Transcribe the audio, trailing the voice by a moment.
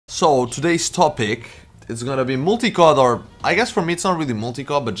So today's topic is gonna be multi-COD, or I guess for me it's not really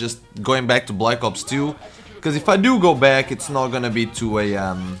multi-COD, but just going back to Black Ops 2. Because if I do go back, it's not gonna be to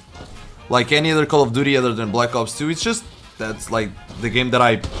a like any other Call of Duty other than Black Ops 2. It's just that's like the game that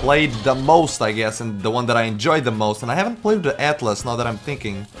I played the most, I guess, and the one that I enjoyed the most. And I haven't played the Atlas, now that I'm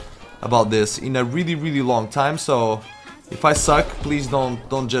thinking about this, in a really long time. So if I suck, please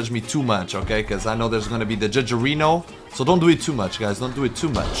don't judge me too much, okay? Because I know there's gonna be the Judgerino, so don't do it too much, guys. Don't do it too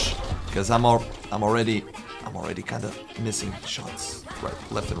much, because I'm already kind of missing shots, right,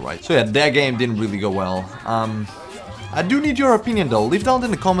 left and right. So yeah, that game didn't really go well. I do need your opinion though. Leave down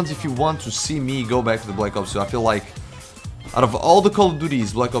in the comments if you want to see me go back to the Black Ops 2. I feel like out of all the Call of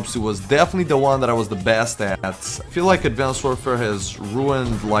Duties, Black Ops 2 was definitely the one that I was the best at. I feel like Advanced Warfare has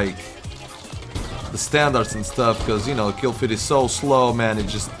ruined like the standards and stuff, because you know, kill feed is so slow, man. It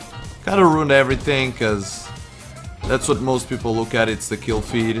just kind of ruined everything, because that's what most people look at, it's the kill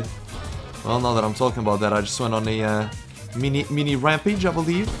feed. Well, now that I'm talking about that, I just went on a mini rampage, I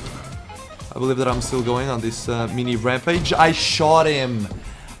believe that I'm still going on this mini rampage. I shot him.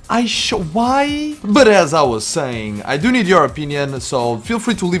 Why? But as I was saying, I do need your opinion, so feel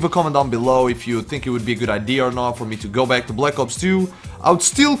free to leave a comment down below if you think it would be a good idea or not for me to go back to Black Ops 2. I would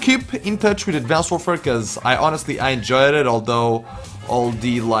still keep in touch with Advanced Warfare, because I enjoyed it, although all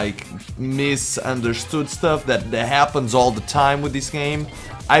the like misunderstood stuff that happens all the time with this game,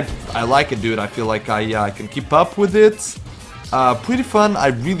 I like it, dude. I feel like I can keep up with it. Pretty fun. I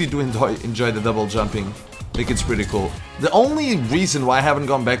really do enjoy the double jumping. I think it's pretty cool. The only reason why I haven't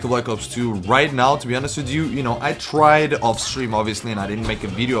gone back to Black Ops 2 right now, to be honest with you, I tried off stream obviously, and I didn't make a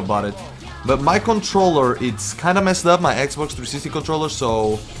video about it, but my controller, it's kind of messed up, my Xbox 360 controller.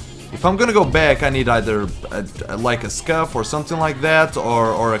 So if I'm gonna go back, I need either like a Scuff or something like that,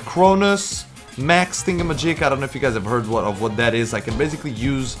 or a Cronus Max thingamajig. I don't know if you guys have heard of what that is. I can basically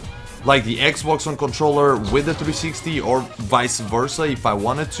use like the Xbox One controller with the 360, or vice versa if I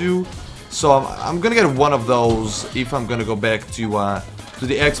wanted to. So I'm gonna get one of those if I'm gonna go back to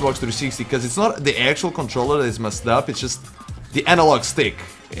the Xbox 360, because it's not the actual controller that is messed up, it's just the analog stick.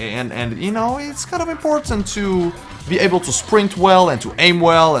 And you know, it's kind of important to be able to sprint well and to aim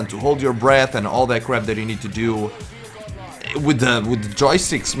well and to hold your breath and all that crap that you need to do with the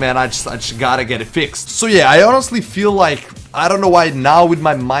joysticks, man. I just gotta get it fixed. So yeah, I honestly feel like, I don't know why now with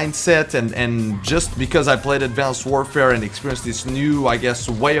my mindset and just because I played Advanced Warfare and experienced this new, I guess,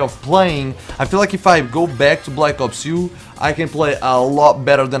 way of playing, I feel like if I go back to Black Ops 2, I can play a lot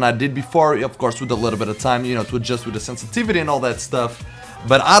better than I did before, of course with a little bit of time, to adjust with the sensitivity and all that stuff.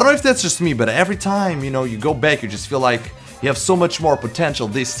 But I don't know if that's just me, but every time, you go back, you just feel like you have so much more potential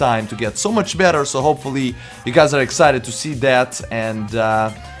this time to get so much better. So hopefully you guys are excited to see that. And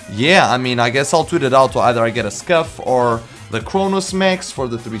yeah, I mean, I guess I'll tweet it out to either I get a Scuff or the Cronus Max for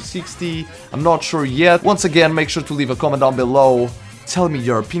the 360. I'm not sure yet. Once again, make sure to leave a comment down below. Tell me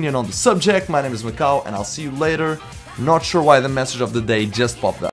your opinion on the subject. My name is Macau, and I'll see you later. Not sure why the message of the day just popped up.